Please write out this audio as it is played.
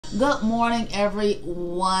Good morning,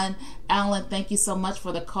 everyone. Alan, thank you so much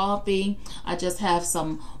for the coffee. I just have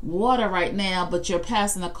some water right now, but you're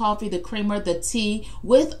passing the coffee, the creamer, the tea,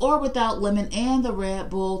 with or without lemon, and the Red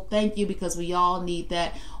Bull. Thank you, because we all need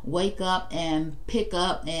that. Wake up and pick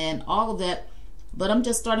up and all of that. But I'm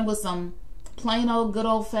just starting with some plain old good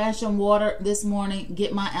old fashioned water this morning.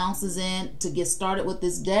 Get my ounces in to get started with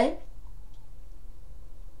this day.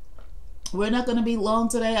 We're not going to be long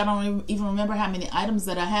today. I don't even remember how many items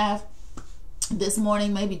that I have this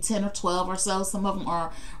morning, maybe 10 or 12 or so. Some of them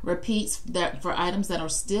are repeats that for items that are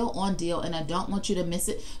still on deal, and I don't want you to miss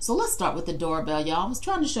it. So let's start with the doorbell, y'all. I was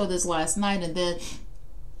trying to show this last night, and then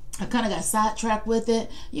I kind of got sidetracked with it.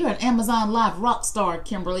 You're an Amazon Live rock star,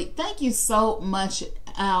 Kimberly. Thank you so much,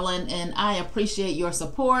 Alan, and I appreciate your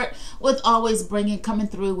support with always coming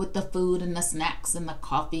through with the food and the snacks and the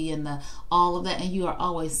coffee and the all of that. And you are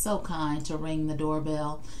always so kind to ring the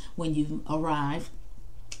doorbell when you arrive.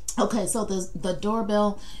 Okay, so the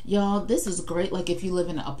doorbell, y'all, this is great. Like if you live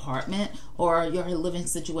in an apartment or your living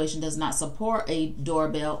situation does not support a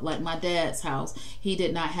doorbell, like my dad's house, he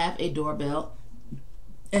did not have a doorbell.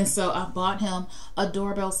 And so I bought him a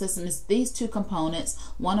doorbell system. It's these two components.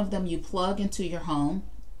 One of them you plug into your home,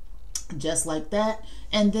 just like that.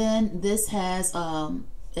 And then this has,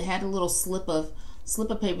 it had a little slip of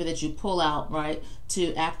paper that you pull out, right,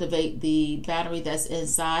 to activate the battery that's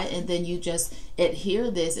inside. And then you just adhere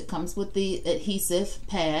this. It comes with the adhesive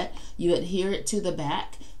pad. You adhere it to the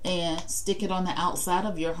back and stick it on the outside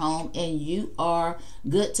of your home, and you are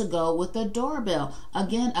good to go with the doorbell.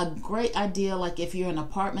 Again, a great idea, like if you're in an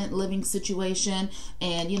apartment living situation,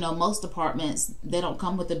 and you know, most apartments, they don't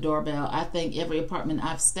come with a doorbell. I think every apartment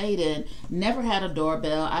I've stayed in never had a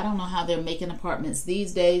doorbell. I don't know how they're making apartments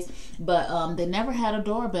these days, but they never had a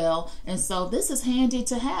doorbell. And so this is handy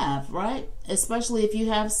to have, right? Especially if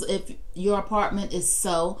if your apartment is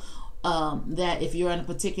so that if you're in a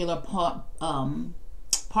particular part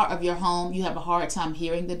of your home, you have a hard time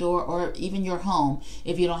hearing the door, or even your home,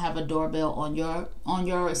 if you don't have a doorbell on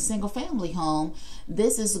your single family home,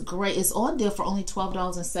 this is great. It's on deal for only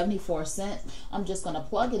 $12.74. I'm just going to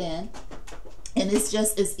plug it in, and it's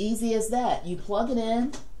just as easy as that. You plug it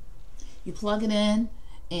in,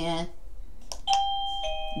 and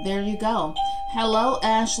there you go. Hello,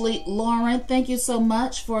 Ashley Lauren. Thank you so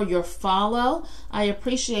much for your follow. I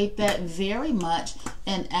appreciate that very much.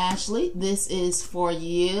 And Ashley, this is for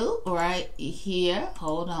you right here.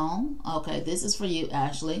 Hold on. Okay, this is for you,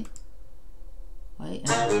 Ashley. Wait.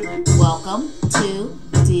 Welcome to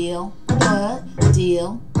Deal or Dud.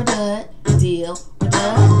 Deal or Dud. Deal or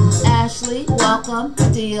Dud. Ashley, welcome to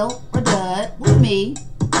Deal or Dud with me,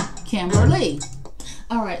 Kimberly.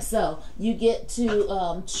 All right, so you get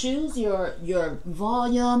to choose your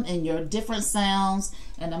volume and your different sounds,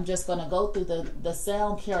 and I'm just going to go through the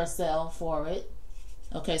sound carousel for it.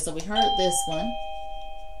 Okay, so we heard this one.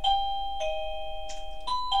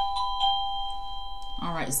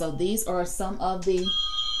 All right, so these are some of the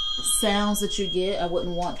sounds that you get. I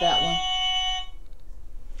wouldn't want that one.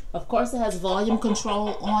 Of course, it has volume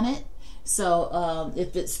control on it, so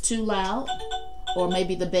if it's too loud, or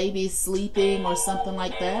maybe the baby's sleeping or something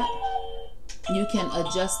like that, you can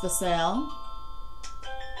adjust the sound.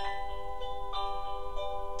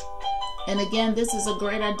 And again, this is a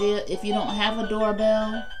great idea if you don't have a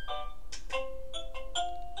doorbell.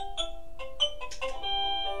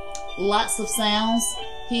 Lots of sounds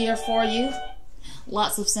here for you.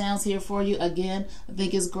 Lots of sounds here for you. Again, I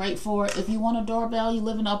think it's great for if you want a doorbell, you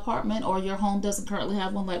live in an apartment, or your home doesn't currently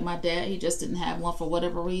have one, like my dad. He just didn't have one for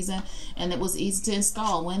whatever reason, and it was easy to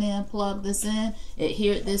install. Went in, plugged this in,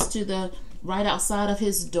 adhered this to the right outside of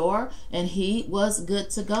his door, and he was good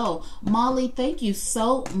to go. Molly, thank you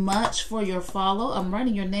so much for your follow. I'm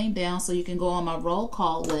writing your name down so you can go on my roll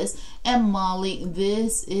call list. And Molly,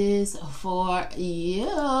 this is for you.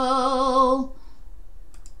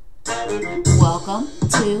 Welcome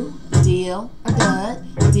to Deal or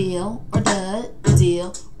Dud. Deal or Dud.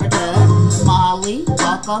 Deal or Dud. Molly,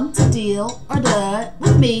 welcome to Deal or Dud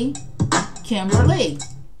with me, Kimberly.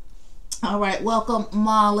 All right, welcome,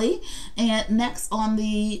 Molly. And next on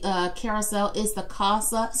the carousel is the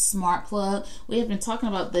Casa Smart Plug. We have been talking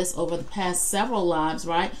about this over the past several lives,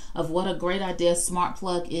 right? Of what a great idea Smart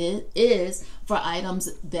Plug is for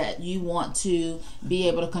items that you want to be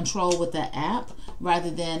able to control with the app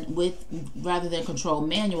rather than control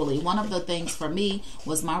manually. One of the things for me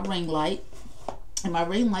was my ring light. And my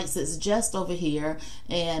ring light sits just over here,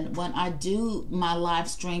 and when I do my live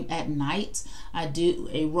stream at night, I do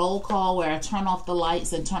a roll call where I turn off the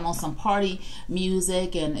lights and turn on some party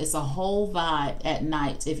music, and it's a whole vibe at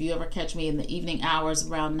night. If you ever catch me in the evening hours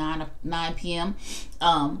around 9 p.m.,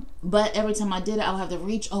 But every time I did it, I would have to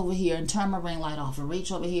reach over here and turn my ring light off, and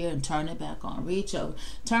reach over here and turn it back on, reach over,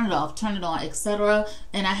 turn it off, turn it on, etc.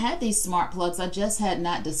 And I had these smart plugs. I just had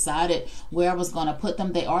not decided where I was going to put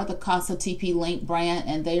them. They are the Casa TP Link brand,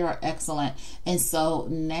 and they are excellent. And so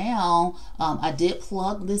now I did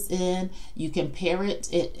plug this in. You can pair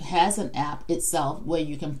it. It has an app itself where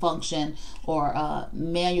you can function or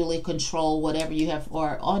manually control whatever you have,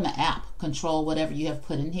 or on the app control whatever you have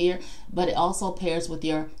put in here. But it also pairs with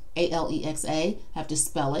your ALEXA, have to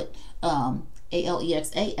spell it,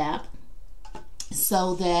 ALEXA app,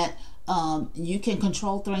 so that you can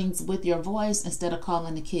control things with your voice instead of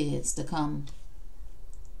calling the kids to come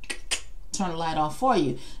turn the light off for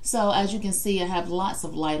you. So as you can see, I have lots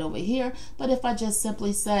of light over here, but if I just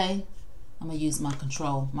simply say, I'm going to use my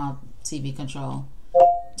control, my TV control,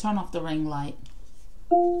 turn off the ring light.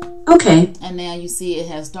 Okay. And now you see it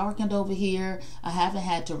has darkened over here. I haven't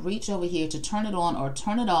had to reach over here to turn it on or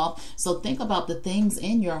turn it off. So think about the things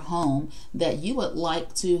in your home that you would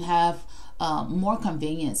like to have more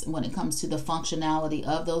convenience when it comes to the functionality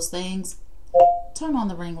of those things. Turn on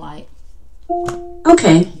the ring light.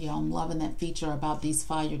 Okay. Yeah, I'm loving that feature about these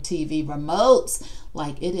Fire TV remotes.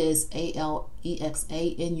 Like, it is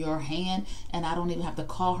ALEXA in your hand, and I don't even have to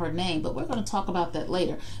call her name, but we're going to talk about that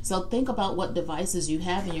later. So think about what devices you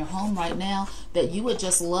have in your home right now that you would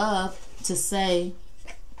just love to say,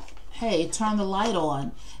 hey, turn the light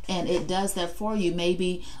on. And it does that for you.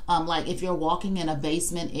 Maybe like if you're walking in a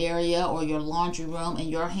basement area or your laundry room and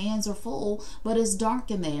your hands are full, but it's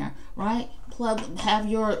dark in there, right? Have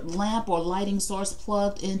your lamp or lighting source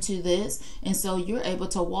plugged into this. And so you're able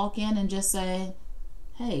to walk in and just say,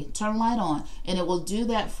 hey, turn the light on. And it will do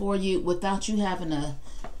that for you without you having to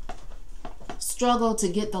struggle to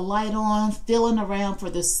get the light on, feeling around for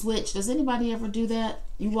the switch. Does anybody ever do that?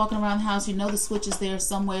 You walking around the house, you know the switch is there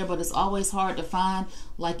somewhere, but it's always hard to find,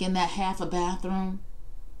 like in that half a bathroom.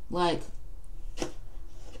 Like,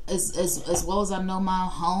 as well as I know my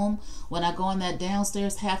home, when I go in that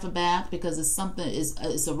downstairs half a bath, because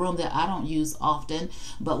it's a room that I don't use often,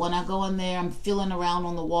 but when I go in there, I'm feeling around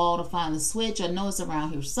on the wall to find the switch. I know it's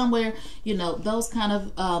around here somewhere. You know, those kind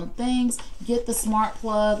of things. Get the smart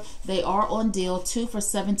plug. They are on deal, 2 for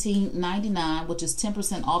 $17.99, which is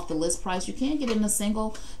 10% off the list price. You can get in a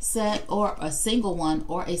single set or a single one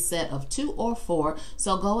or a set of 2 or 4.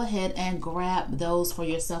 So go ahead and grab those for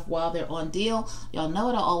yourself while they're on deal. Y'all know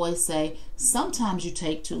what I always say, sometimes you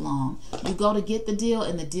take too long. You go to get the deal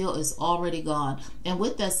and the deal is already gone. And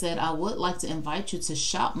with that said, I would like to invite you to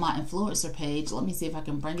shop my influencer page. Let me see if I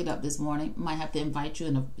can bring it up this morning. Might have to invite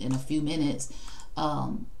you in a few minutes.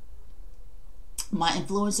 My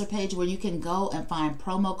influencer page, where you can go and find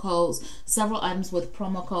promo codes, several items with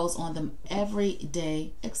promo codes on them every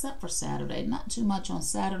day except for Saturday. Not too much on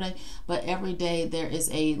Saturday, but every day there is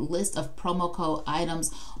a list of promo code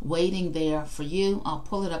items waiting there for you. I'll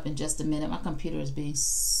pull it up in just a minute. My computer is being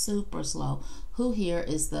super slow. Who here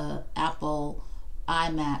is the Apple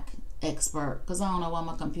iMac expert? Because I don't know why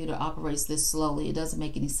my computer operates this slowly. It doesn't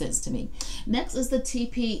make any sense to me. Next is the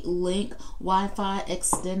TP Link Wi-Fi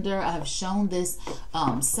extender. I've shown this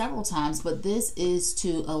several times, but this is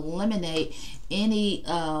to eliminate any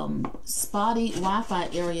spotty Wi-Fi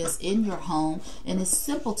areas in your home, and it's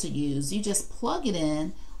simple to use. You just plug it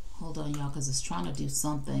in. Hold on, y'all, because it's trying to do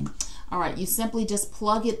something. All right, you simply just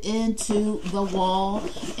plug it into the wall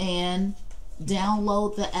and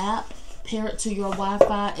download the app, pair it to your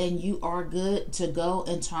Wi-Fi, and you are good to go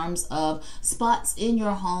in terms of spots in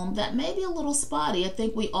your home that may be a little spotty. I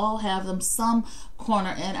think we all have them, some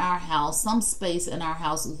corner in our house, some space in our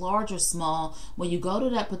house, large or small. When you go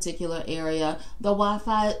to that particular area, the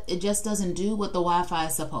Wi-Fi, it just doesn't do what the Wi-Fi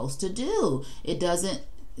is supposed to do. It doesn't,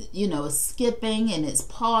 you know, it's skipping and it's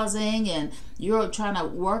pausing, and you're trying to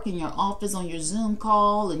work in your office on your Zoom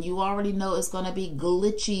call, and you already know it's going to be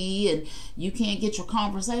glitchy, and you can't get your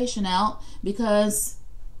conversation out because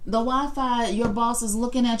the Wi-Fi, your boss is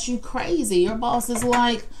looking at you crazy. Your boss is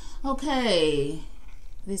like, okay,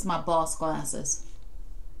 these are my boss glasses.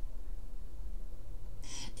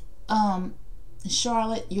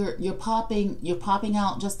 Charlotte, you're popping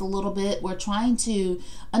out just a little bit. We're trying to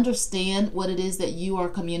understand what it is that you are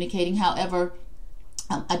communicating. However,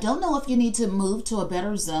 I don't know if you need to move to a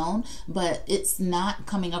better zone, but it's not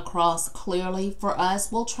coming across clearly for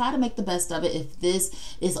us. We'll try to make the best of it if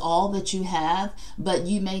this is all that you have, but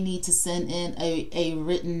you may need to send in a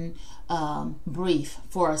written brief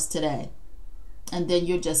for us today. And then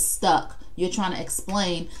you're just stuck. you're trying to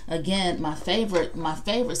explain, again, my favorite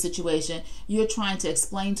situation, you're trying to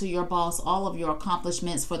explain to your boss all of your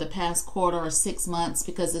accomplishments for the past quarter or 6 months,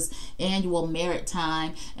 because it's annual merit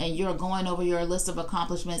time, and you're going over your list of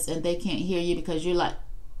accomplishments and they can't hear you because you're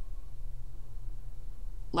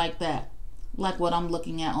like that. Like what I'm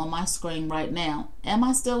looking at on my screen right now. Am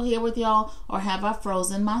I still here with y'all, or have I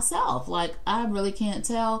frozen myself? Like, I really can't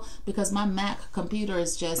tell because my Mac computer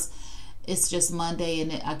is just, it's just Monday,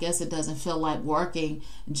 and I guess it doesn't feel like working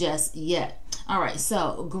just yet. All right,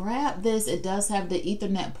 so grab this. It does have the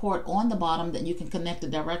Ethernet port on the bottom that you can connect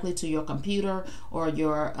it directly to your computer or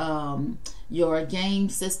your game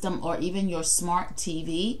system, or even your smart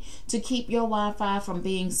TV, to keep your Wi-Fi from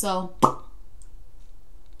being so.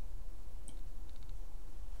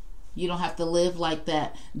 You don't have to live like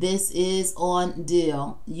that. This is on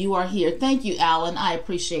deal. You are here. Thank you, Alan. I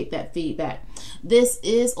appreciate that feedback. This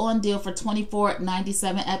is on deal for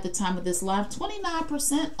 $24.97 at the time of this live.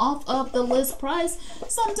 29% off of the list price.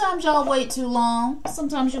 Sometimes y'all wait too long.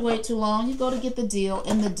 Sometimes you wait too long. You go to get the deal,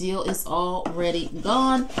 and the deal is already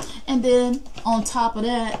gone. And then on top of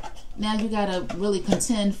that, now you got to really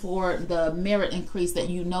contend for the merit increase that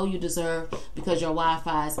you know you deserve because your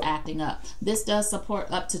Wi-Fi is acting up. This does support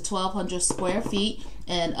up to 1,200 square feet.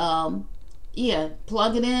 And yeah,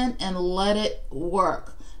 plug it in and let it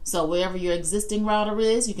work. So wherever your existing router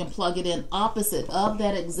is, you can plug it in opposite of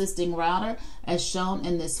that existing router, as shown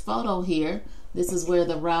in this photo here. This is where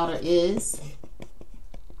the router is.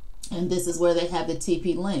 And this is where they have the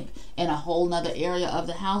TP link and a whole nother area of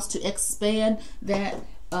the house to expand that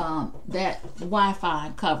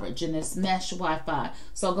Wi-Fi coverage, and it's mesh Wi-Fi.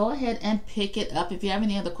 So go ahead and pick it up. If you have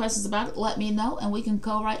any other questions about it, let me know, and we can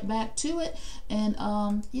go right back to it and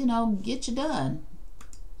you know, get you done.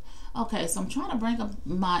 Okay, so I'm trying to bring up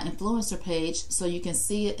my influencer page so you can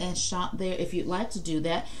see it and shop there if you'd like to do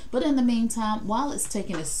that. But in the meantime, while it's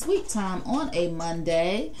taking its sweet time on a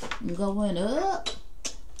Monday, going up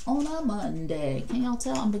on a Monday. Can y'all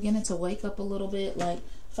tell I'm beginning to wake up a little bit? Like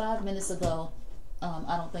 5 minutes ago,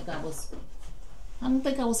 I don't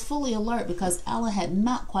think I was fully alert because Ella had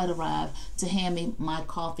not quite arrived to hand me my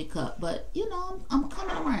coffee cup. But you know, I'm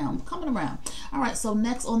coming around. All right, so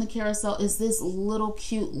next on the carousel is this little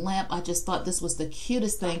cute lamp. I just thought this was the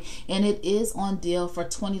cutest thing, and it is on deal for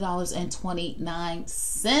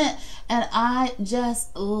 $20.29, and I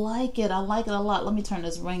just like it. I like it a lot. Let me turn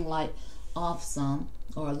this ring light off some,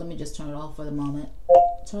 or let me just turn it off for the moment.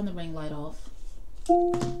 Turn the ring light off.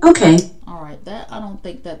 Okay. All right, that, I don't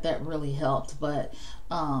think that really helped, but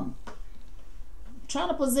trying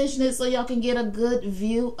to position it so y'all can get a good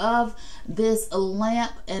view of this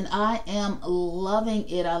lamp, and I am loving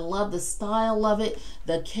it. I love the style of it,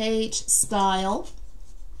 the cage style.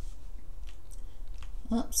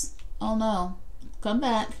 Oops. Oh no. Come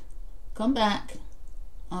back.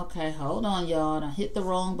 Okay, hold on, y'all. I hit the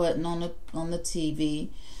wrong button on the TV.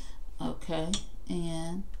 Okay,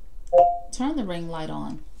 and turn the ring light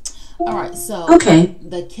on. All right, so okay,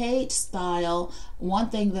 the cage style, one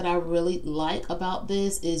thing that I really like about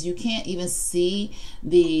this is you can't even see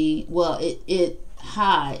the, well, it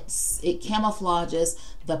hides, it camouflages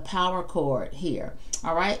the power cord here.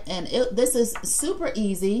 All right, and this is super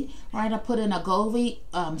easy, right? I put in a Govee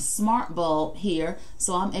smart bulb here,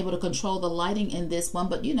 so I'm able to control the lighting in this one.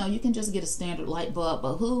 But you know, you can just get a standard light bulb,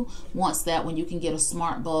 but who wants that when you can get a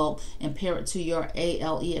smart bulb and pair it to your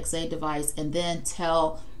Alexa device and then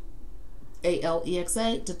tell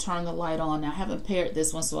Alexa to turn the light on. Now, I haven't paired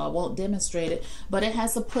this one, so I won't demonstrate it, but it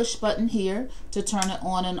has a push button here to turn it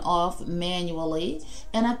on and off manually,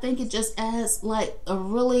 and I think it just adds like a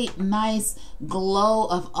really nice glow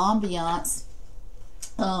of ambiance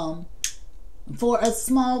for a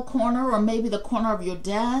small corner, or maybe the corner of your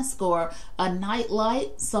desk, or a night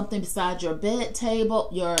light, something beside your bed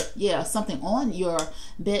table, something on your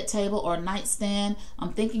bed table or nightstand.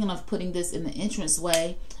 I'm thinking of putting this in the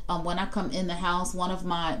entranceway. When I come in the house, one of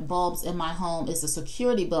my bulbs in my home is a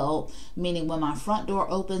security bulb, meaning when my front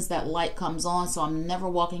door opens, that light comes on, so I'm never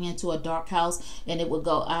walking into a dark house and it would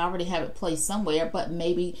go. I already have it placed somewhere, but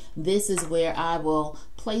maybe this is where I will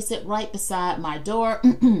place it, right beside my door.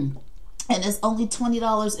 And it's only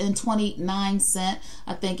 $20.29.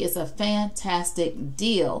 I think it's a fantastic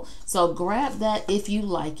deal. So grab that if you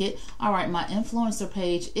like it. All right, my influencer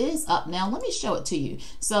page is up now. Let me show it to you.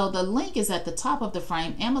 So the link is at the top of the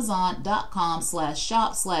frame,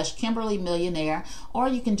 amazon.com/shop/Kimberly Millionaire, or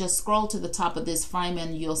you can just scroll to the top of this frame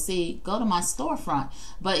and you'll see, go to my storefront.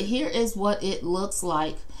 But here is what it looks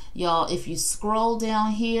like. Y'all, if you scroll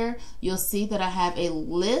down here, you'll see that I have a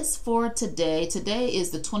list for today. Today is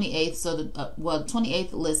the 28th, so So the well,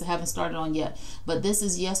 28th list I haven't started on yet, but this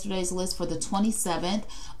is yesterday's list for the 27th.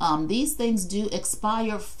 These things do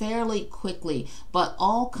expire fairly quickly, but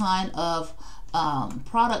all kind of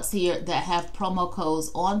products here that have promo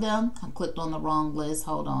codes on them. I clicked on the wrong list.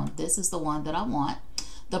 Hold on. This is the one that I want.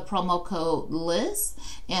 The promo code list,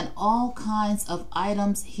 and all kinds of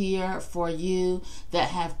items here for you that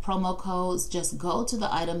have promo codes. Just go to the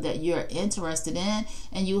item that you're interested in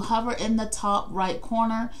and you hover in the top right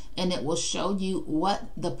corner and it will show you what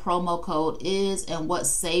the promo code is and what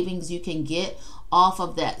savings you can get off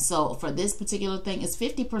of that. So for this particular thing, it's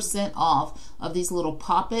 50% off of these little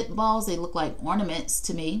pop-it balls. They look like ornaments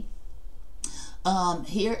to me.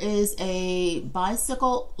 Here is a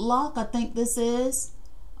bicycle lock. I think this is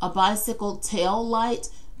a bicycle tail light.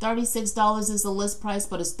 $36 is the list price,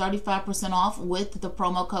 but it's 35% off with the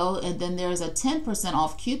promo code. And then there's a 10%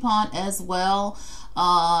 off coupon as well.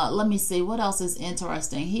 Let me see what else is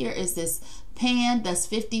interesting. Here is this pan that's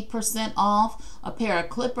 50% off, a pair of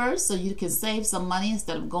clippers so you can save some money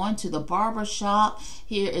instead of going to the barber shop.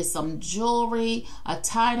 Here is some jewelry, a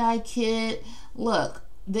tie-dye kit. Look,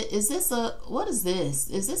 is this a, what is this?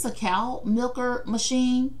 Is this a cow milker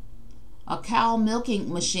machine? A cow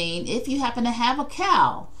milking machine. If you happen to have a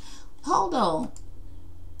cow, hold on.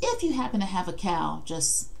 If you happen to have a cow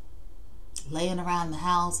just laying around the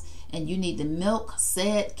house and you need to milk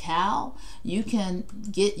said cow, you can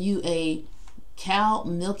get you a cow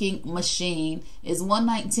milking machine. Is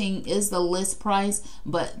 $119 is the list price,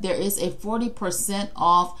 but there is a 40%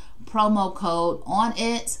 off promo code on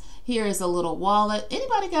it. Here is a little wallet.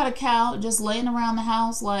 Anybody got a cow just laying around the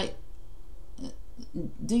house? Like,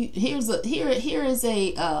 here is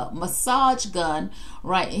a massage gun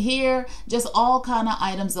right here. Just all kind of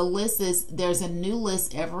items. The list is, there's a new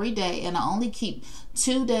list every day, and I only keep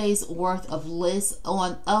 2 days worth of lists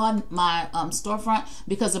on my storefront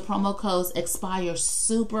because the promo codes expire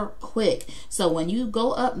super quick. So when you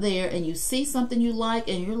go up there and you see something you like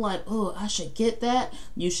and you're like, oh, I should get that,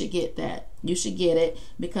 you should get that. You should get it,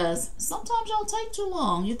 because sometimes it don't take too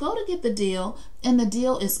long. You go to get the deal and the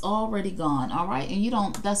deal is already gone. All right, and you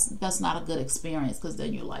don't, that's not a good experience, because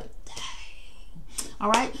then you're like, dang. All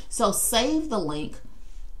right, so save the link,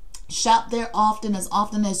 shop there often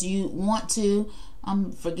as you want to.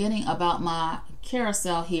 I'm forgetting about my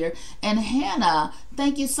carousel here. And Hannah,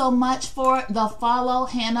 thank you so much for the follow.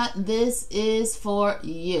 Hannah, this is for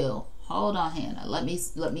you. Hold on, Hannah, let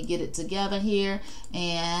me get it together here.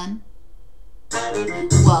 And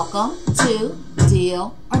welcome to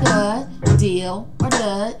Deal or Dud, Deal or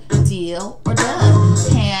Dud, Deal or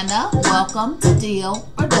Dud. Hannah, welcome to Deal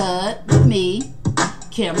or Dud with me,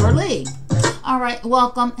 Kimberly. All right,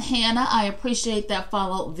 welcome, Hannah. I appreciate that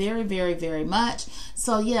follow very, very, very much.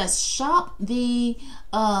 So yes, shop the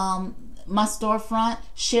my storefront,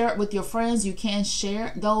 share it with your friends. You can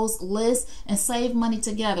share those lists and save money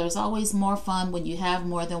together. It's always more fun when you have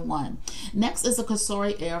more than one. Next is a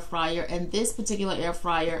Cosori air fryer, and this particular air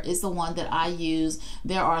fryer is the one that I use.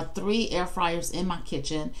 There are 3 air fryers in my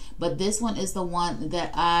kitchen, but this one is the one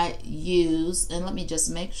that I use. And let me just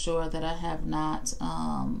make sure that I have not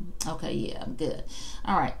okay, yeah, I'm good.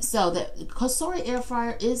 All right, so the Cosori air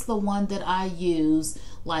fryer is the one that I use,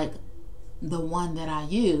 like the one that I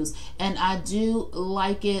use, and I do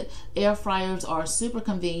like it. Air fryers are super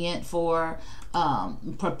convenient for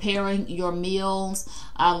preparing your meals.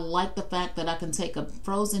 I like the fact that I can take a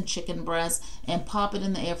frozen chicken breast and pop it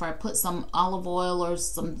in the air fryer, put some olive oil or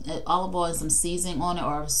some olive oil and some seasoning on it,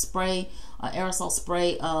 or spray aerosol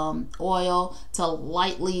spray oil to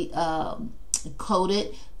lightly coat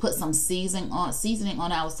it, put some seasoning on it.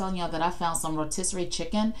 I was telling y'all that I found some rotisserie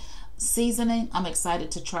chicken seasoning. I'm excited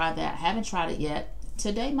to try that. Haven't tried it yet.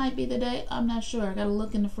 Today might be the day. I'm not sure. I gotta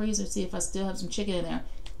look in the freezer, see if I still have some chicken in there.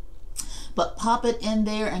 But pop it in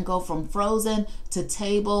there and go from frozen to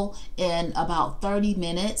table in about 30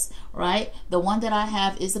 minutes, right? The one that I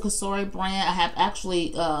have is the Cosori brand. I have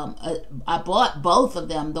actually, I bought both of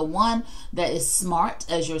them. The one that is smart,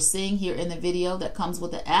 as you're seeing here in the video, that comes with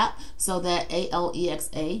the app, so that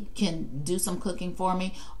Alexa can do some cooking for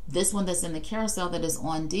me. This one that's in the carousel that is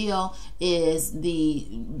on deal is the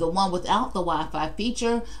one without the Wi-Fi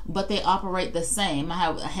feature, but they operate the same.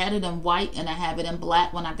 I had it in white and I have it in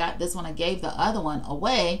black. When I got this one, I gave the other one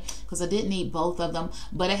away because I didn't need both of them.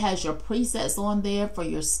 But it has your presets on there for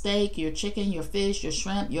your steak, your chicken, your fish, your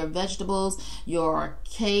shrimp, your vegetables, your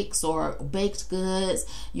cakes or baked goods,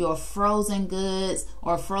 your frozen goods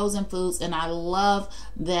or frozen foods. And I love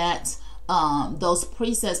that those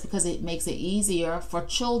presets because it makes it easier for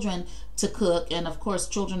children to cook, and of course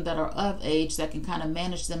children that are of age that can kind of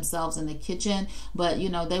manage themselves in the kitchen, but you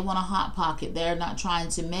know, they want a hot pocket. They're not trying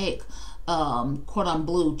to make cordon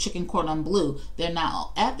bleu, chicken cordon bleu. They're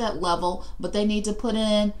not at that level, but they need to put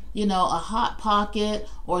in, you know, a hot pocket,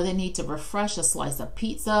 or they need to refresh a slice of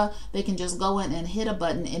pizza. They can just go in and hit a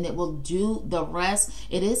button and it will do the rest.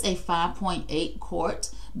 It is a 5.8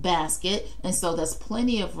 quart basket, and so there's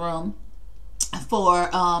plenty of room for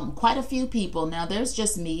quite a few people. Now there's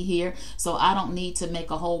just me here, so I don't need to make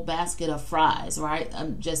a whole basket of fries, right? I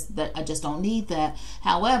just don't need that.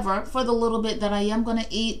 However, for the little bit that I am going to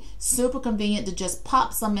eat, super convenient to just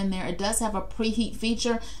pop some in there. It does have a preheat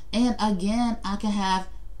feature, and again, I can have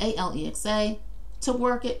Alexa to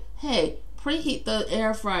work it. Hey, preheat the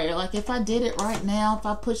air fryer. Like if I did it right now, if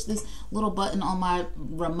I push this little button on my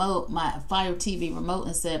remote, my Fire TV remote,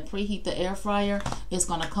 and said preheat the air fryer, it's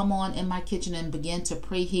going to come on in my kitchen and begin to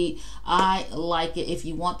preheat. I like it. If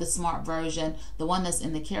you want the smart version, the one that's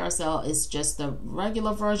in the carousel is just the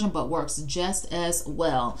regular version, but works just as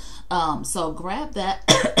well. So grab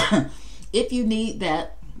that if you need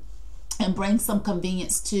that, and bring some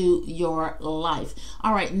convenience to your life.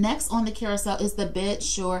 All right, next on the carousel is the Bed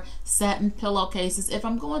Shore satin pillowcases. If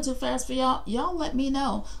I'm going too fast for y'all let me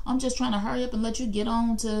know. I'm just trying to hurry up and let you get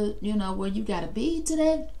on to, you know, where you gotta be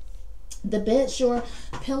today. The Bed Shore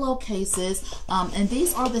pillowcases, and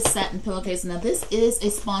these are the satin pillowcases. Now this is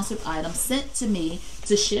a sponsored item sent to me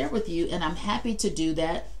to share with you, and I'm happy to do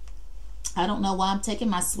that. I don't know why I'm taking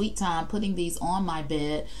my sweet time putting these on my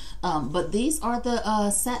bed, but these are the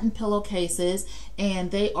satin pillowcases,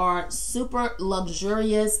 and they are super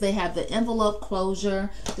luxurious. They have the envelope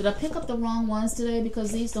closure. Did I pick up the wrong ones today?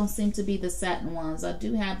 Because these don't seem to be the satin ones. I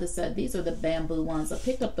do have the set. These are the bamboo ones. I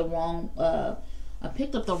picked up the wrong. I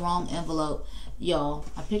picked up the wrong envelope, y'all.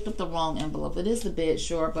 I picked up the wrong envelope. It is the Bed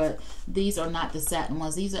Shore, but these are not the satin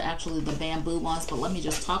ones. These are actually the bamboo ones. But let me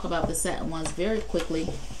just talk about the satin ones very quickly.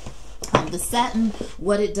 The satin,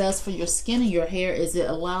 what it does for your skin and your hair is it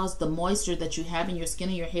allows the moisture that you have in your skin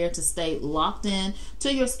and your hair to stay locked in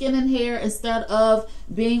to your skin and hair instead of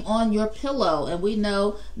being on your pillow. And we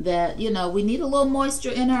know that, you know, we need a little moisture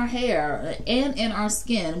in our hair and in our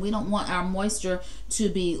skin. We don't want our moisture to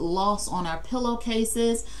be lost on our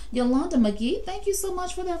pillowcases. Yolanda McGee, thank you so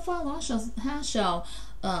much for that follow. I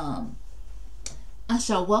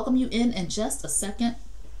shall welcome you in just a second.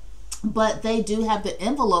 But they do have the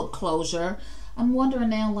envelope closure. I'm wondering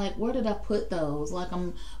now, like, where did I put those? Like,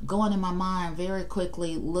 I'm going in my mind very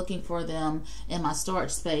quickly looking for them in my storage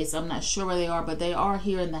space. I'm not sure where they are, but they are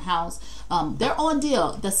here in the house. They're on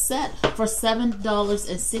deal. The set for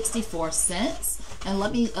 $7.64. And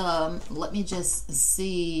let me just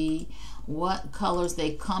see what colors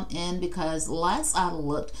they come in, because last I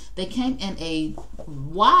looked, they came in a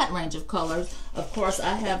wide range of colors. Of course,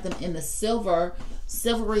 I have them in the silvery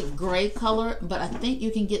gray color, but I think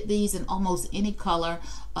you can get these in almost any color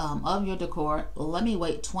of your decor. Let me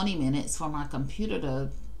wait 20 minutes for my computer to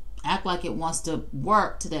act like it wants to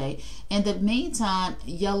work today. In the meantime,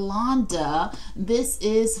 Yolanda, this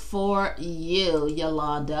is for you,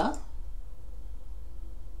 Yolanda.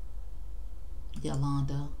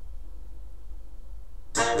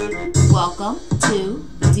 Welcome to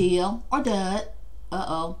Deal or Dud.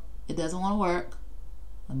 Uh-oh, it doesn't want to work.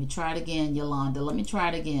 Let me try it again, Yolanda. Let me try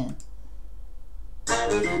it again.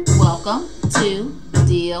 Welcome to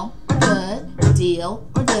Deal or Dud. Deal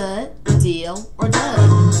or Dud. Deal or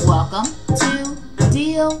Dud. Welcome to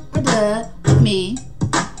Deal or Dud with me,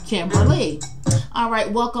 Kimberly. All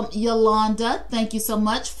right, welcome, Yolanda. Thank you so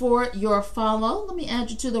much for your follow. Let me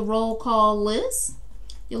add you to the roll call list.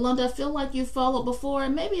 Yolanda, I feel like you followed before,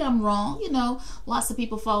 and maybe I'm wrong. You know, lots of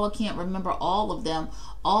people follow, can't remember all of them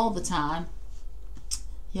all the time.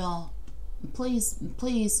 Y'all, please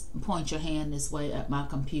point your hand this way at my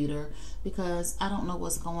computer, because I don't know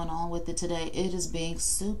what's going on with it today. It is being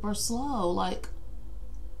super slow. Like,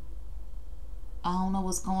 I don't know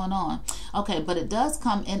what's going on. Okay, but it does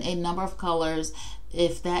come in a number of colors,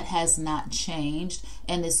 if that has not changed,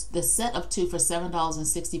 and it's the set of 2 for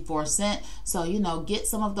 $7.64. So, you know, get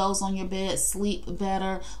some of those on your bed, sleep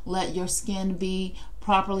better, let your skin be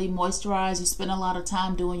properly moisturized. You spend a lot of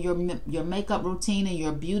time doing your makeup routine and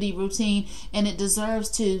your beauty routine, and it deserves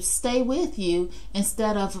to stay with you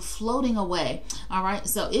instead of floating away. All right,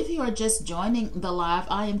 so if you are just joining the live,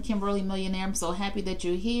 I am Kimberly Millionaire. I'm so happy that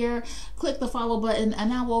you're here. Click the follow button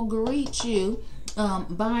and I will greet you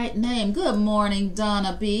by name. Good morning,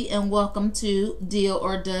 Donna B, and welcome to Deal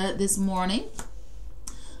or Dud this morning.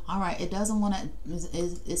 All right, it doesn't want to,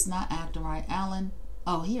 it's not acting right. Alan,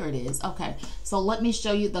 Oh, here it is. Okay, so let me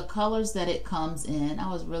show you the colors that it comes in.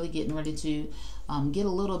 I was really getting ready to get a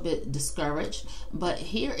little bit discouraged, but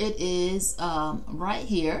here it is right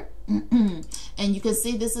here. And you can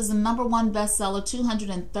see this is a #1 bestseller,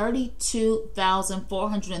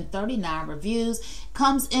 232,439 reviews.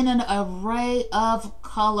 Comes in an array of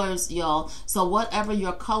colors, y'all. So whatever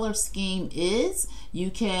your color scheme is,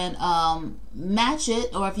 you can match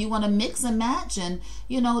it, or if you want to mix and match and,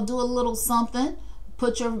 you know, do a little something,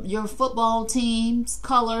 put your football team's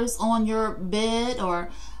colors on your bed, or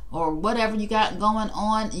whatever you got going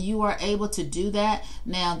on, you are able to do that.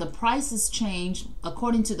 Now the prices change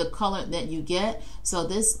according to the color that you get. So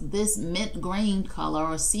this mint green color,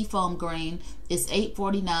 or seafoam green, is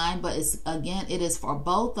 $8.49, but it's, again, it is for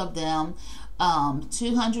both of them.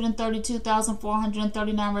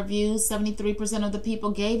 232,439 reviews. 73% of the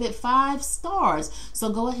people gave it 5 stars. So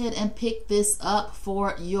go ahead and pick this up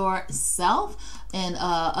for yourself, and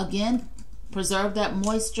again, preserve that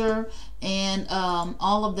moisture and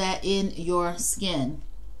all of that in your skin.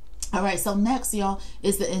 All right, so next, y'all,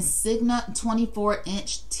 is the Insignia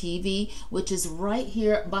 24-inch TV, which is right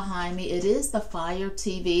here behind me. It is the Fire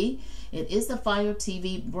TV. It is the Fire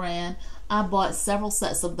TV brand. I bought several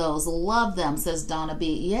sets of those. Love them, says Donna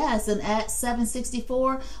B. Yes, and at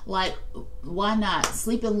 $764, like, why not?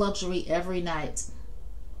 Sleep in luxury every night.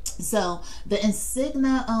 So the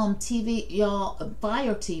Insignia TV, y'all,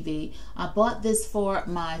 Fire TV, I bought this for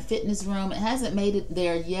my fitness room. It hasn't made it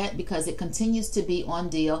there yet because it continues to be on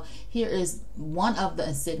deal. Here is one of the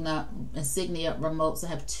Insignia remotes. I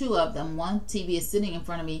have 2 of them. One TV is sitting in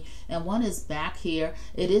front of me and one is back here.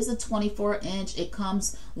 It is a 24-inch. It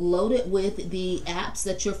comes loaded with the apps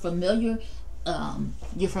that you're familiar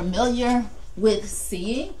with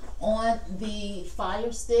seeing on the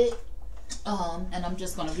Fire Stick. And I'm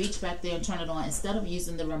just going to reach back there and turn it on instead of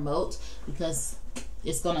using the remote, because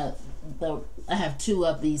it's going to, I have 2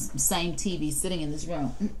 of these same TVs sitting in this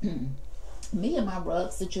room. Me and my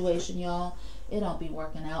rug situation, y'all, it don't be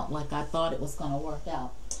working out like I thought it was going to work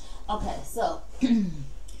out. Okay, so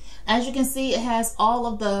as you can see, it has all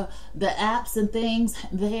of the apps and things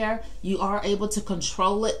there. You are able to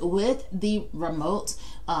control it with the remote.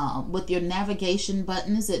 With your navigation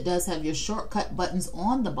buttons. It does have your shortcut buttons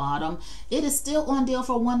on the bottom. It is still on deal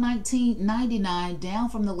for $119.99, down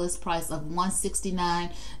from the list price of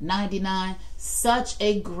 $169.99. Such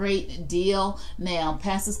a great deal. Now,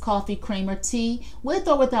 passes coffee, creamer, tea, with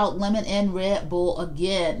or without lemon, and Red Bull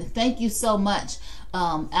again. Thank you so much,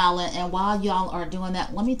 Alan. And while y'all are doing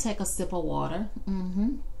that, let me take a sip of water.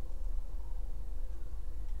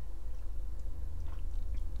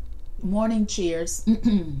 Morning cheers.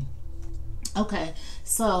 Okay,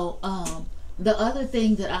 so the other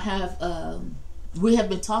thing that I have we have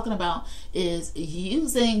been talking about is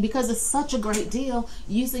using, because it's such a great deal,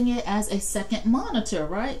 using it as a second monitor,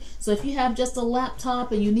 right? So if you have just a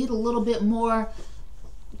laptop and you need a little bit more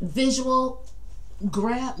visual,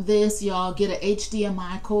 grab this, y'all. Get an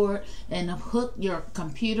HDMI cord and hook your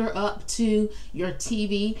computer up to your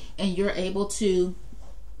TV, and you're able to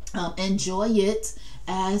enjoy it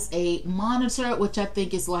as a monitor, which I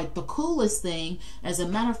think is like the coolest thing. As a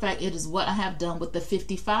matter of fact, it is what I have done with the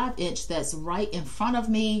 55-inch that's right in front of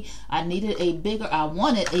me. I wanted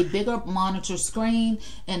a bigger monitor screen,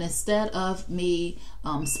 and instead of me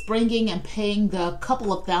springing and paying the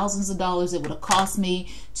couple of thousands of dollars it would have cost me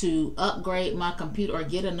to upgrade my computer or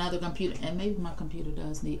get another computer, and maybe my computer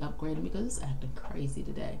does need upgrading because it's acting crazy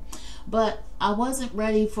today, but I wasn't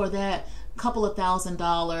ready for that couple of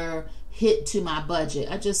 $1,000 hit to my budget.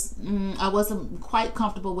 I wasn't quite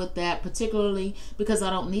comfortable with that, particularly because I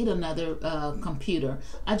don't need another computer.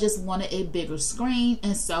 I just wanted a bigger screen,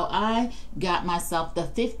 and so I got myself the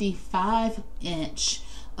 55-inch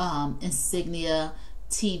Insignia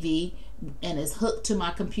TV, and it's hooked to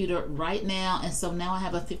my computer right now. And so now I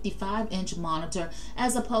have a 55-inch monitor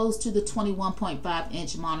as opposed to the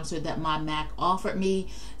 21.5-inch monitor that my Mac offered me.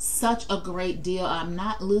 Such a great deal. I'm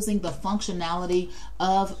not losing the functionality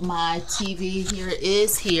of my TV. Here it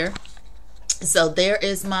is here. So there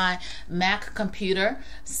is my Mac computer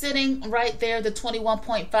sitting right there, the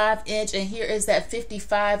 21.5-inch, and here is that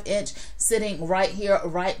 55-inch sitting right here,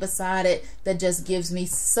 right beside it. That just gives me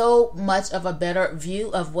so much of a better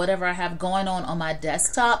view of whatever I have going on my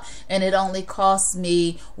desktop, and it only costs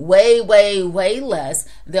me way, way, way less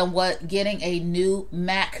than what getting a new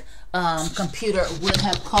Mac computer would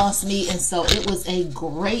have cost me. And so it was a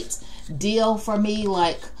great deal for me.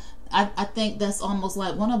 Like, I think that's almost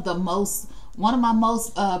like one of my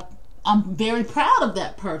most I'm very proud of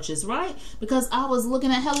that purchase, right? Because I was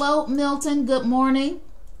looking at, hello Milton, good morning.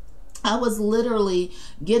 I was literally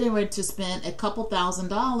getting ready to spend a couple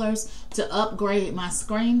 $1,000s to upgrade my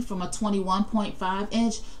screen from a 21.5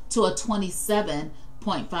 inch to a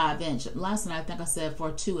 27.5 inch. Last night I think I said for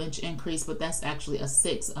a 2-inch increase, but that's actually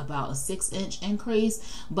about a 6-inch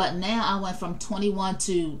increase. But now I went from 21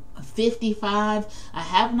 to 55. I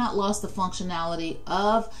have not lost the functionality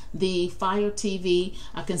of the Fire TV.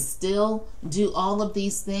 I can still do all of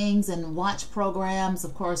these things and watch programs.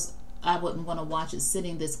 Of course, I wouldn't want to watch it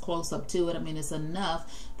sitting this close up to it. I mean, it's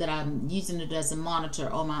enough that I'm using it as a monitor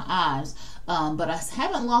on my eyes. But I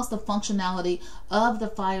haven't lost the functionality of the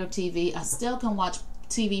Fire TV. I still can watch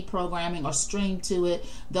TV programming or stream to it,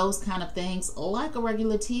 those kind of things like a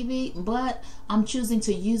regular TV, but I'm choosing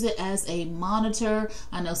to use it as a monitor.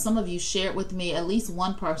 I know some of you shared with me, at least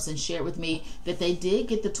one person shared with me, that they did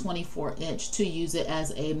get the 24-inch to use it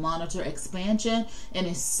as a monitor expansion, and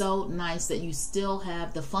it's so nice that you still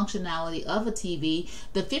have the functionality of a TV.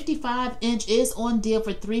 The 55-inch is on deal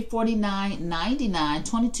for $349.99,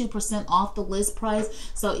 22% off the list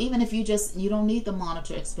price. So even if you don't need the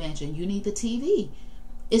monitor expansion, you need the TV,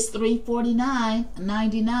 it's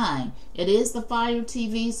 $349.99. It is the Fire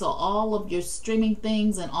TV, so all of your streaming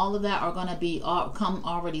things and all of that are going to be come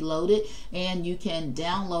already loaded, and you can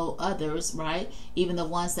download others, right? Even the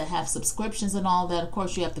ones that have subscriptions and all that. Of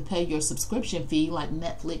course, you have to pay your subscription fee, like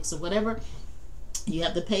Netflix or whatever. You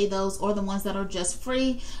have to pay those, or the ones that are just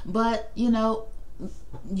free. But you know,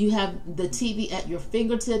 you have the TV at your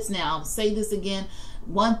fingertips. Now, I'll say this again.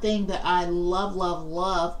 One thing that I love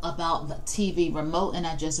about the TV remote, and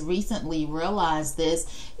I just recently realized this,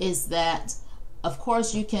 is that of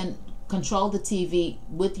course you can control the TV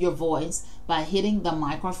with your voice by hitting the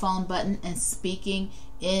microphone button and speaking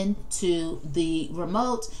into the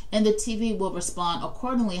remote, and the TV will respond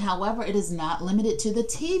accordingly. However, it is not limited to the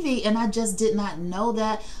TV, and I just did not know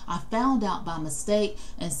that. I found out by mistake.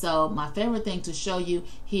 And so my favorite thing to show you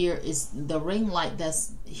here is the ring light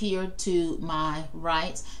that's here to my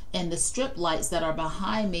right, and the strip lights that are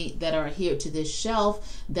behind me that are here to this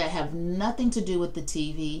shelf that have nothing to do with the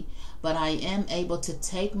TV, but I am able to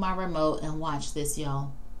take my remote and watch this,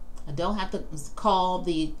 y'all. I don't have to call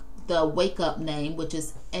the wake up name, which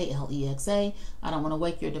is Alexa. I don't want to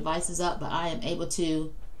wake your devices up, but I am able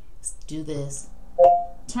to do this.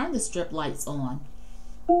 Turn the strip lights on.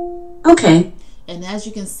 Okay. And as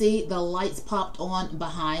you can see, the lights popped on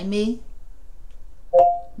behind me.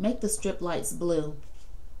 Make the strip lights blue.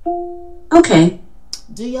 Okay.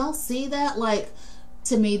 Do y'all see that? Like,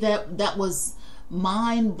 to me, that was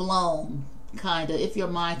mind blown. Kind of, if your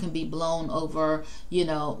mind can be blown over, you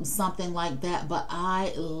know, something like that. But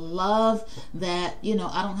I love that, you know,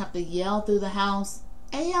 I don't have to yell through the house,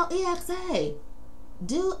 Alexa,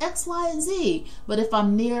 do X, Y, and Z. But if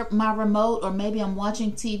I'm near my remote, or maybe I'm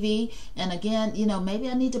watching TV, and again, you know, maybe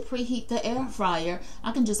I need to preheat the air fryer,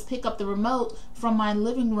 I can just pick up the remote from my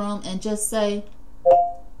living room and just say,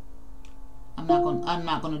 I'm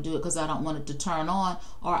not going to do it because I don't want it to turn on.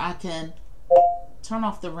 Or I can turn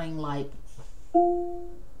off the ring light.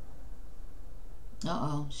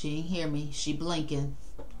 Uh-oh, she didn't hear me. She blinking.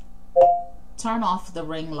 Turn off the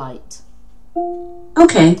ring light.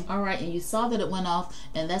 Okay. All right, and you saw that it went off,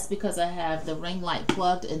 and that's because I have the ring light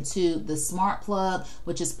plugged into the smart plug,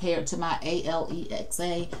 which is paired to my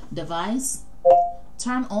Alexa device.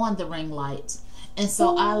 Turn on the ring light. And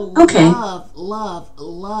so I love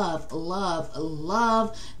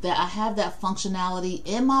that I have that functionality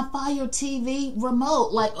in my Fire TV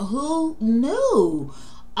remote. Like, who knew?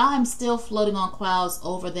 I'm still floating on clouds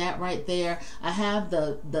over that right there. I have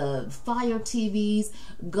the Fire TVs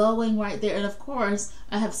going right there. And of course,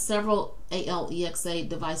 I have several Alexa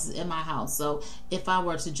devices in my house. So if I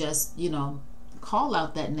were to just, you know, call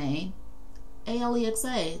out that name,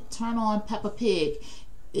 Alexa, turn on Peppa Pig,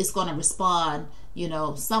 it's going to respond, you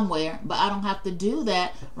know, somewhere. But I don't have to do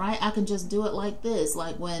that, right? I can just do it like this.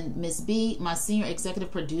 Like when Miss B, my senior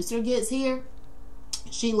executive producer, gets here,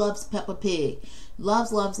 she loves Peppa Pig.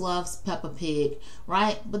 Loves Peppa Pig,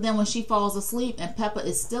 right? But then when she falls asleep and Peppa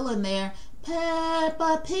is still in there,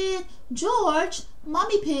 Peppa Pig, George,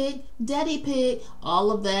 Mommy Pig, Daddy Pig, all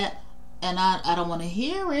of that. And I don't want to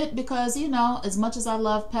hear it because, you know, as much as I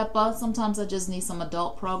love Peppa, sometimes I just need some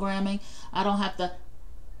adult programming. I don't have to,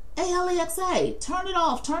 hey Alexa, turn it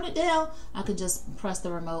off, turn it down. I could just press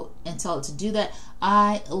the remote and tell it to do that.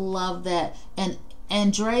 I love that. And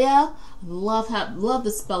Andrea, love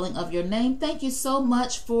the spelling of your name. Thank you so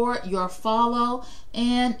much for your follow,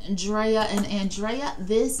 Andrea. And Andrea,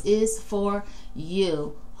 this is for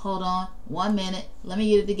you. Hold on 1 minute. Let me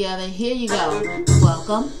get it together. Here you go.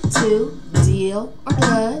 Welcome to Deal or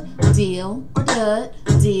Dud. Deal or Dud.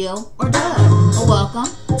 Deal or Dud. Welcome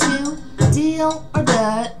to Deal or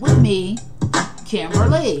Dud with me,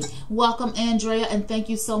 Kimberly. Welcome, Andrea, and thank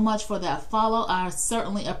you so much for that follow. I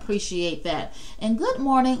certainly appreciate that. And good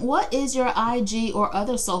morning. What is your IG or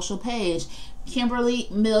other social page? Kimberly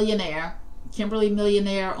Millionaire. Kimberly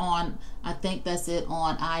Millionaire on, I think that's it,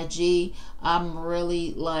 on IG. I'm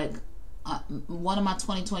really like, one of my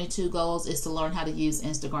 2022 goals is to learn how to use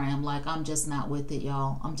Instagram. Like, I'm just not with it,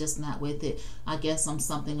 y'all. I'm just not with it. I guess I'm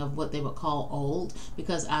something of what they would call old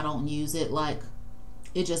because I don't use it. Like,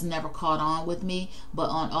 it just never caught on with me. But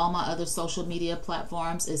on all my other social media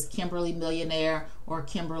platforms is Kimberly Millionaire or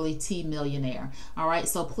Kimberly T Millionaire. All right,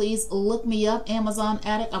 so please look me up, Amazon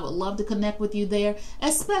Addict. I would love to connect with you there,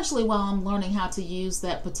 especially while I'm learning how to use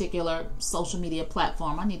that particular social media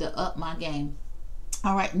platform. I need to up my game.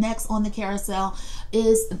 All right, next on the carousel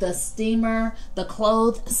is the steamer, the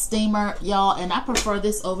clothes steamer, y'all. And I prefer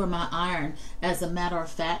this over my iron, as a matter of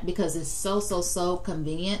fact, because it's so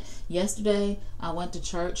convenient. Yesterday, I went to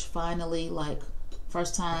church finally, like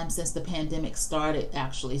first time since the pandemic started,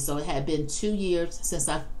 actually. So it had been 2 years since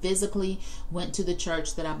I physically went to the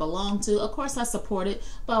church that I belong to. Of course, I supported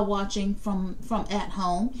by watching from at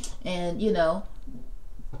home and, you know,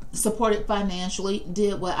 supported financially,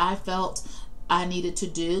 did what I felt I needed to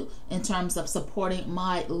do in terms of supporting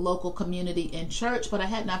my local community in church, but I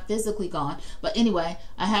had not physically gone. But anyway,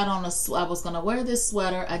 I had on I was going to wear this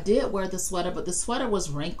sweater. I did wear the sweater, but the sweater was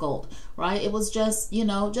wrinkled, right? It was just, you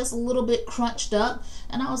know, just a little bit crunched up.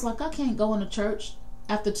 And I was like, I can't go into church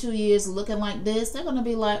after 2 years looking like this. They're going to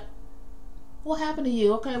be like, what happened to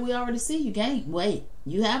you? Okay, we already see you gained weight.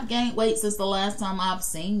 You have gained weight since the last time I've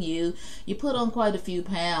seen you. You put on quite a few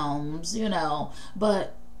pounds, you know,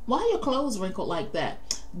 but why are your clothes wrinkled like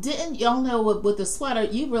that? Didn't y'all know with the sweater,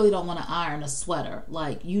 you really don't want to iron a sweater.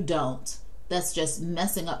 Like, you don't. That's just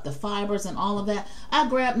messing up the fibers and all of that. I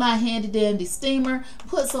grabbed my handy dandy steamer,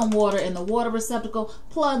 put some water in the water receptacle,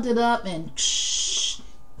 plugged it up and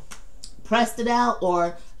pressed it out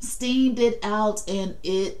or steamed it out, and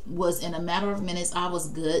it was in a matter of minutes I was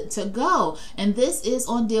good to go. And this is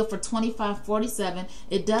on deal for $25.47.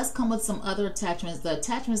 It does come with some other attachments. The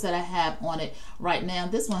attachments that I have on it right now,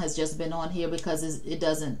 this one has just been on here because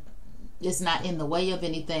it's not in the way of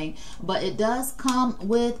anything, but it does come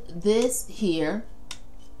with this here.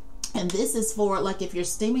 And this is for, like, if you're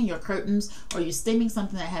steaming your curtains or you're steaming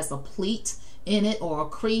something that has a pleat in it or a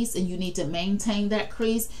crease and you need to maintain that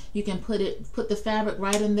crease, you can put the fabric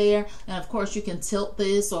right in there. And of course you can tilt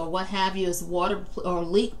this or what have you. It's water or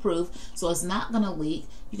leak proof, so it's not going to leak.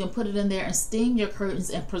 You can put it in there and steam your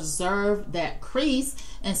curtains and preserve that crease.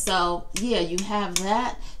 And so yeah, you have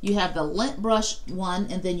that. You have the lint brush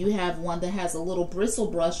one, and then you have one that has a little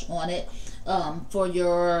bristle brush on it for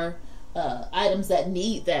your items that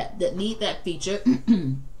need that feature.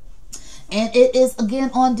 And it is again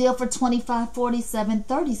on deal for $25.47,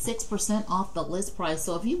 36% off the list price.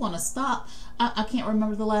 So if you want to stop, I can't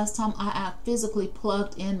remember the last time I physically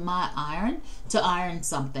plugged in my iron to iron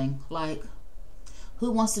something. Like, who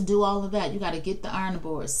wants to do all of that? You got to get the iron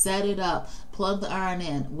board, set it up, plug the iron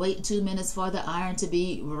in, wait 2 minutes for the iron to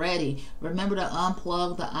be ready. Remember to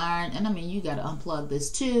unplug the iron. And I mean, you got to unplug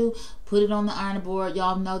this too. Put it on the iron board.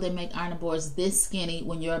 Y'all know they make iron boards this skinny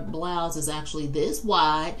when your blouse is actually this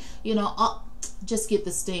wide. You know, just get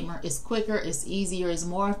the steamer. It's quicker, it's easier, it's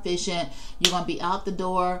more efficient. You're going to be out the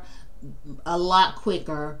door a lot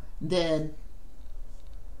quicker than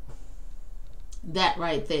that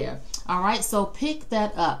right there. All right, so pick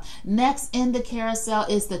that up. Next in the carousel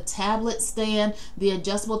is the tablet stand, the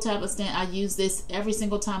adjustable tablet stand. I use this every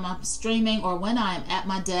single time I'm streaming or when I am at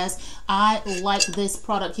my desk. I like this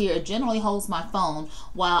product here. It generally holds my phone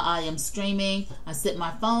while I am streaming. I sit my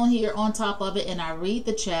phone here on top of it and I read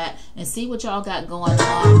the chat and see what y'all got going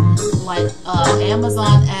on. Like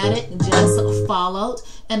Amazon Addict just followed,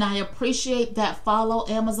 and I appreciate that follow,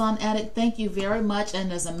 Amazon Addict. Thank you very much.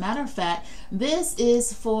 And as a matter of fact, this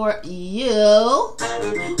is for you.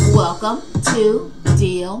 Welcome to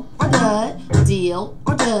Deal or Dud, Deal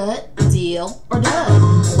or Dud, Deal or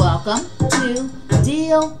Dud. Welcome to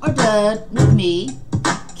Deal or Dud with me,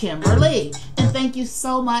 Kimberly. And thank you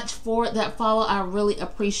so much for that follow. I really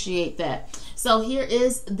appreciate that. So here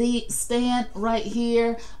is the stand right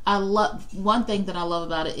here. One thing that I love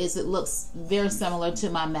about it is it looks very similar to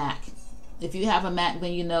my Mac. If you have a Mac,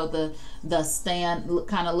 then you know the stand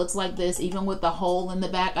kind of looks like this, even with the hole in the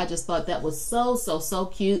back. I just thought that was so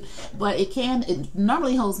cute. But it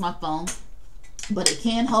normally holds my phone. but it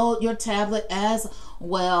can hold your tablet as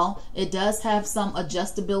well. It does have some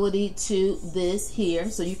adjustability to this here,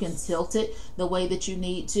 so you can tilt it the way that you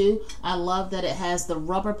need to. I love that it has the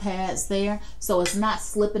rubber pads there, so it's not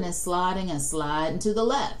slipping and sliding to the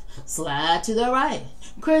left, slide to the right,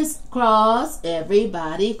 crisscross,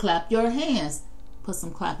 everybody clap your hands. Put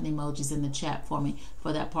some clapping emojis in the chat for me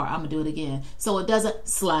for that part. I'm gonna do it again. So it doesn't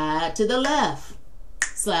slide to the left,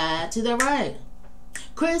 slide to the right,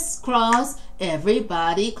 crisscross,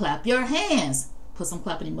 everybody clap your hands. Put some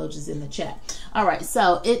clapping emojis in the chat. All right,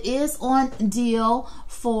 so it is on deal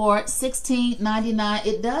for $16.99.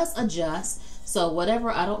 It does adjust, so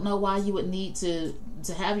whatever. I don't know why you would need to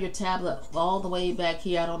have your tablet all the way back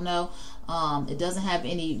here. I don't know. It doesn't have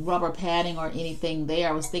any rubber padding or anything there.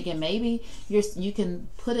 I was thinking maybe you can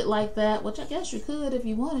put it like that, which I guess you could if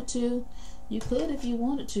you wanted to. You could if you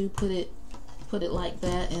wanted to put it like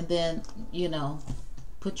that, and then, you know,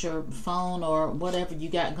 put your phone or whatever you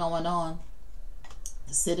got going on,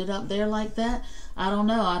 sit it up there like that. I don't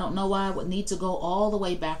know why I would need to go all the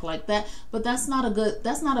way back like that, but that's not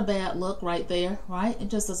a bad look right there, right? It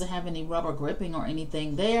just doesn't have any rubber gripping or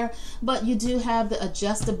anything there, but you do have the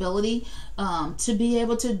adjustability to be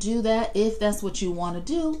able to do that if that's what you want to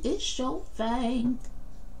do. It's your thing.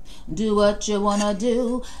 Do what you wanna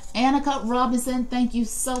do. Annika Robinson, thank you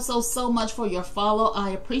so much for your follow. I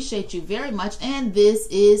appreciate you very much, and this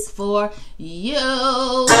is for you.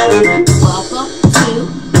 Welcome to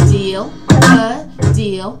Deal or Dud,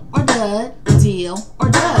 Deal or Dud, Deal or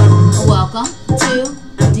Dud. Welcome to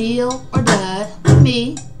Deal or Dud with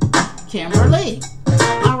me, Kimberly.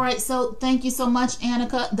 All right, so thank you so much,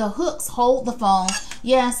 Annika. The hooks hold the phone.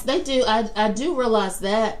 Yes, they do. I do realize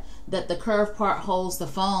that the curved part holds the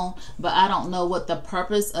phone, but I don't know what the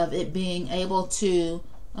purpose of it being able to,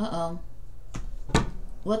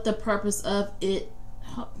 what the purpose of it,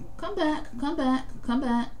 come back.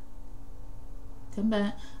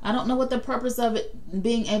 I don't know what the purpose of it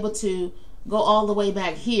being able to go all the way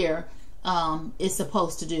back here is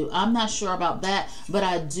supposed to do. I'm not sure about that, but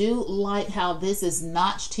I do like how this is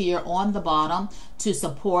notched here on the bottom to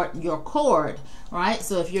support your cord, right?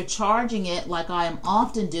 So if you're charging it like I am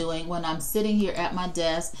often doing when I'm sitting here at my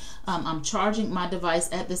desk, I'm charging my device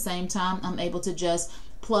at the same time, I'm able to just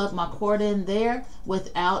plug my cord in there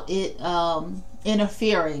without it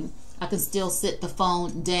interfering. I can still sit the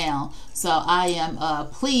phone down. So I am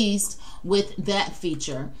pleased with that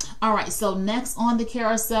feature. All right, so next on the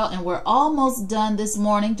carousel, and we're almost done this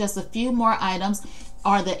morning, just a few more items,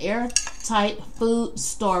 are the airtight food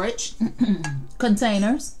storage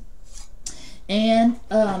containers. And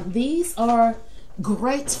these are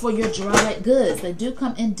great for your dried goods. They do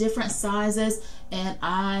come in different sizes, and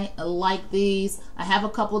I like these. I have a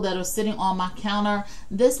couple that are sitting on my counter.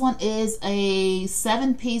 This one is a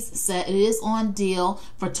 7-piece set. It is on deal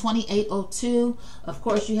for $28.02. Of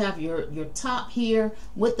course, you have your top here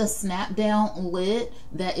with the snap down lid.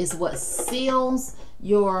 That is what seals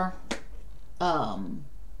your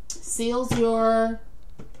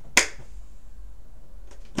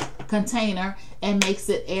container and makes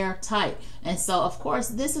it airtight. And so of course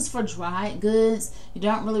this is for dried goods. You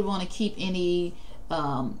don't really want to keep any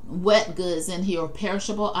wet goods in here or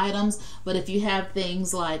perishable items, but if you have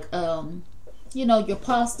things like you know, your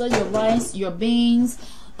pasta, your rice, your beans,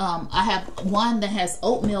 I have one that has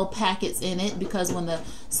oatmeal packets in it because when the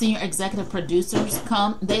senior executive producers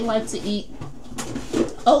come, they like to eat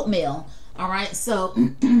oatmeal. All right, so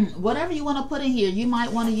whatever you want to put in here, you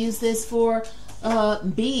might want to use this for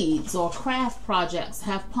beads or craft projects.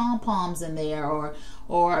 Have pom-poms in there, or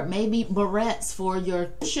maybe barrettes for your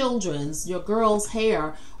girls'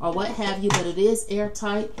 hair or what have you. But it is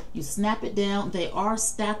airtight. You snap it down. They are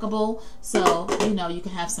stackable, so you know you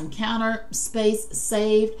can have some counter space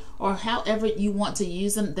saved, or however you want to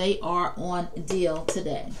use them. They are on deal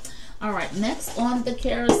today. All right, next on the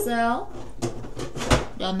carousel,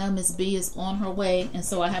 y'all know Miss B is on her way, and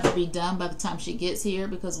so I have to be done by the time she gets here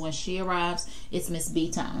because when she arrives, it's Miss B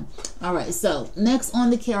time. All right, so next on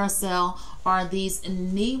the carousel are these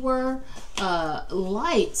newer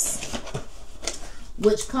lights,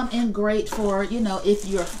 which come in great for, you know, if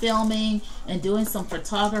you're filming and doing some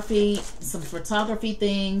photography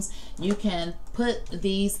things. You can put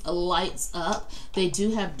these lights up. They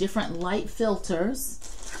do have different light filters.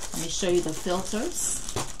 Let me show you the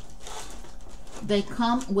filters. They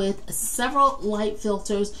come with several light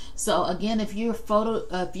filters. So again, if you're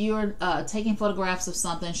taking photographs of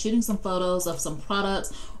something, shooting some photos of some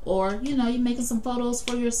products, or you know, you're making some photos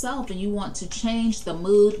for yourself and you want to change the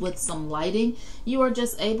mood with some lighting, you are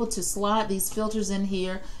just able to slide these filters in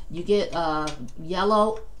here. You get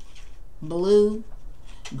yellow, blue,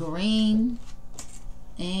 green,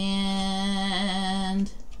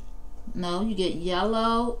 and no, you get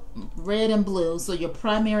yellow, red, and blue. So your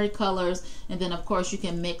primary colors, and then of course you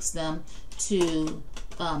can mix them to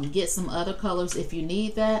get some other colors if you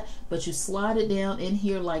need that. But you slide it down in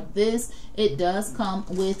here like this. It does come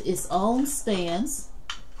with its own stands.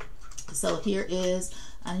 So here is,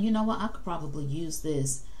 and you know what, I could probably use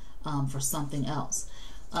this for something else.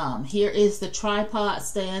 Here is the tripod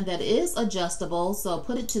stand that is adjustable, so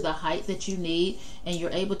put it to the height that you need, and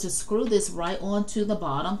you're able to screw this right onto the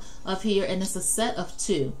bottom of here, and it's a set of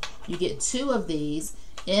 2. You get 2 of these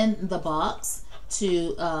in the box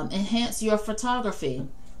to enhance your photography.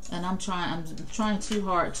 And I'm trying too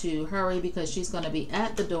hard to hurry because she's going to be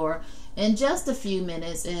at the door in just a few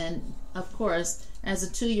minutes, and of course, as a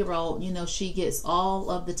 2-year-old, you know, she gets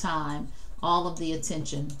all of the time, all of the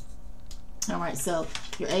attention. All right, so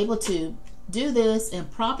you're able to do this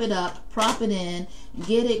and prop it up, prop it in,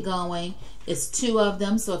 get it going. It's 2 of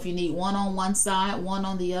them, so if you need one on one side, one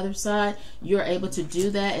on the other side, you're able to do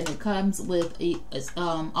that, and it comes with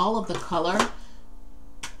all of the color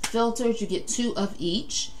filters. You get 2 of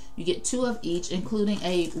each. You get 2 of each, including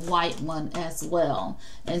a white one as well.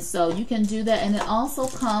 And so you can do that, and it also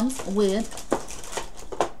comes with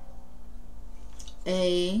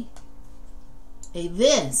the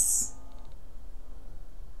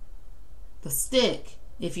stick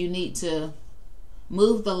if you need to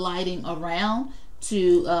move the lighting around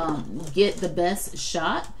to get the best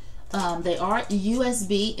shot. They are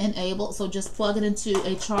USB enabled, so just plug it into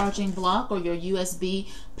a charging block or your USB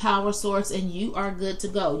power source and you are good to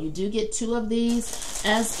go. You do get 2 of these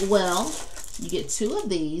as well. You get 2 of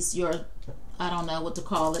these, your, I don't know what to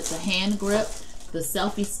call it, the hand grip, the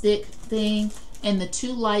selfie stick thing, and the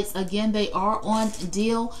 2 lights. Again, they are on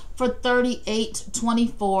deal for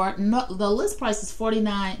 $38.24. No, the list price is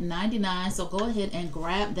 $49.99, so go ahead and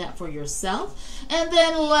grab that for yourself. And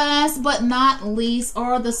then last but not least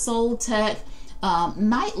are the Soul Tech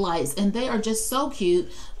night lights, and they are just so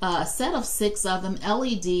cute. A set of 6 of them,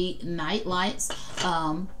 LED night lights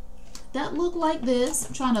that look like this.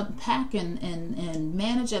 I'm trying to pack and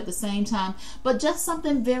manage at the same time, but just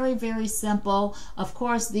something very, very simple. Of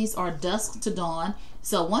course, these are dusk to dawn,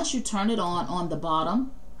 so once you turn it on the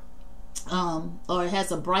bottom, or it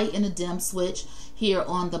has a bright and a dim switch here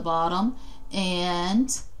on the bottom,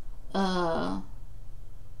 and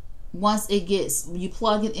once it gets, you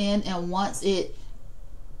plug it in, and once it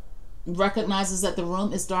recognizes that the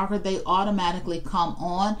room is darker, they automatically come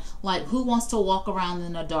on. Like, who wants to walk around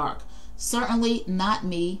in the dark? Certainly not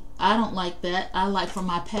me. I don't like that. I like for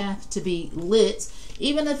my path to be lit.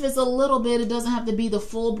 Even if it's a little bit, it doesn't have to be the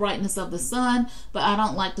full brightness of the sun, but I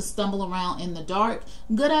don't like to stumble around in the dark.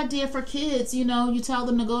 Good idea for kids. You know, you tell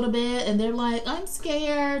them to go to bed and they're like, I'm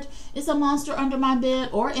scared. It's a monster under my bed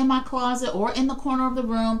or in my closet or in the corner of the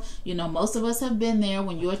room. You know, most of us have been there.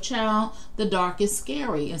 When you're a child, the dark is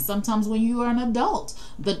scary. And sometimes when you are an adult,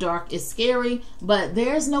 the dark is scary, but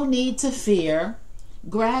there's no need to fear.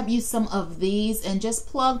 Grab you some of these and just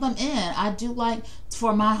plug them in. I do like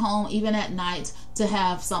for my home, even at night, to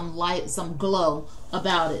have some light, some glow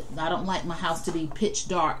about it. I don't like my house to be pitch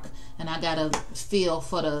dark, and I gotta feel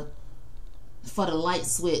for the light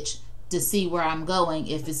switch to see where I'm going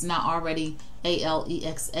if it's not already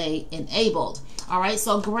Alexa enabled. All right,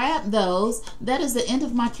 so grab those. That is the end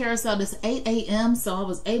of my carousel. It's 8 a.m. so I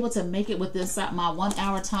was able to make it within my 1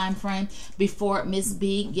 hour time frame before Miss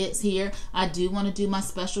B gets here. I do want to do my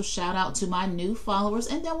special shout out to my new followers,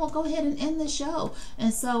 and then we'll go ahead and end the show.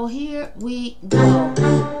 And so here we go.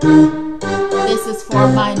 This is for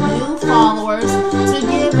my new followers, to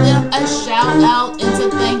give them a shout out and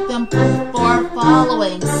to thank them for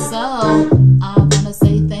following. So I want to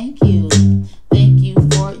say thank you. Thank you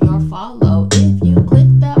for your follow. If you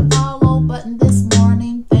clicked that follow button this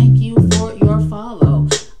morning, thank you for your follow.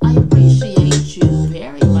 I appreciate you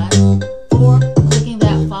very much for clicking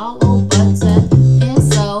that follow button. And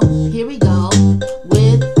so here we go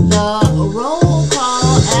with the roll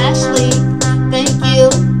call. Ashley, thank you.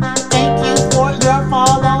 Thank you for your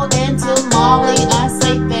follow. And to Molly, I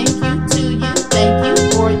say thank you to you. Thank you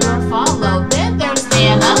for your follow. Then there's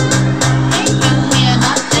Hannah.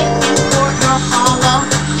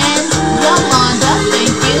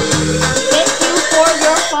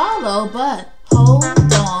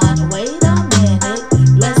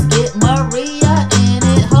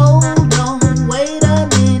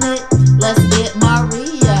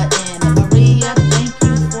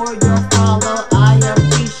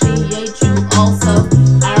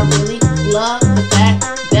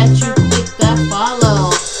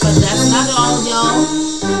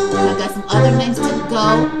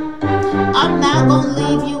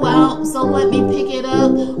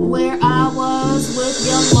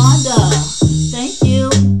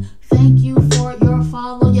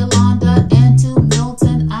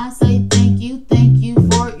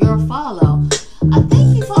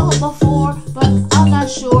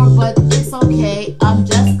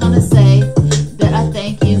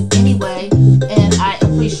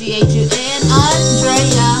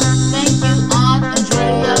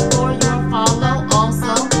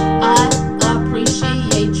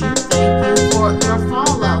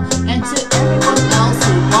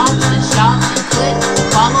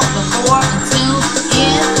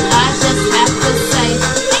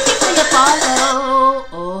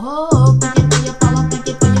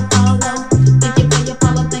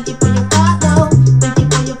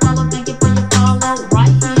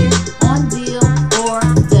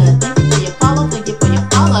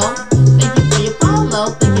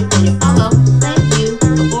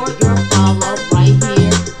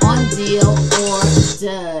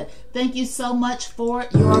 so much for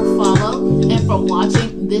your follow and for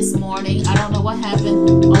watching this morning. I don't know what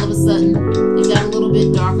happened. All of a sudden, it got a little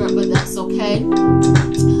bit darker, but that's okay.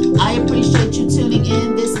 I appreciate you tuning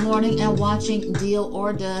in this morning and watching Deal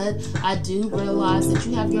or Dud. I do realize that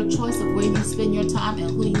you have your choice of where you spend your time and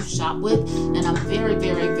who you shop with, and I'm very,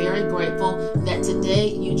 very, very grateful that today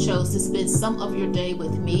you chose to spend some of your day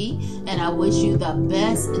with me, and I wish you the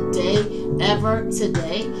best day ever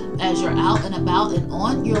today as you're out and about and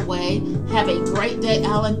on your way. Have a great day,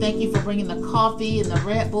 Alan. Thank you for bringing the coffee and the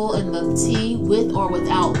Red Bull and the tea with or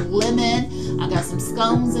without lemon. I got some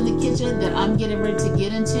scones in the kitchen that I'm getting ready to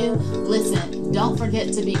get into. Listen, don't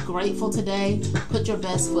forget to be grateful today. Put your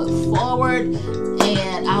best foot forward,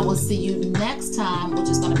 and I will see you next time, which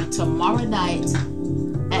is going to be tomorrow night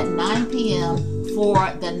at 9 p.m. for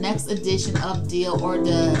the next edition of Deal or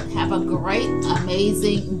Dud. Have a great,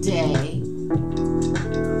 amazing day.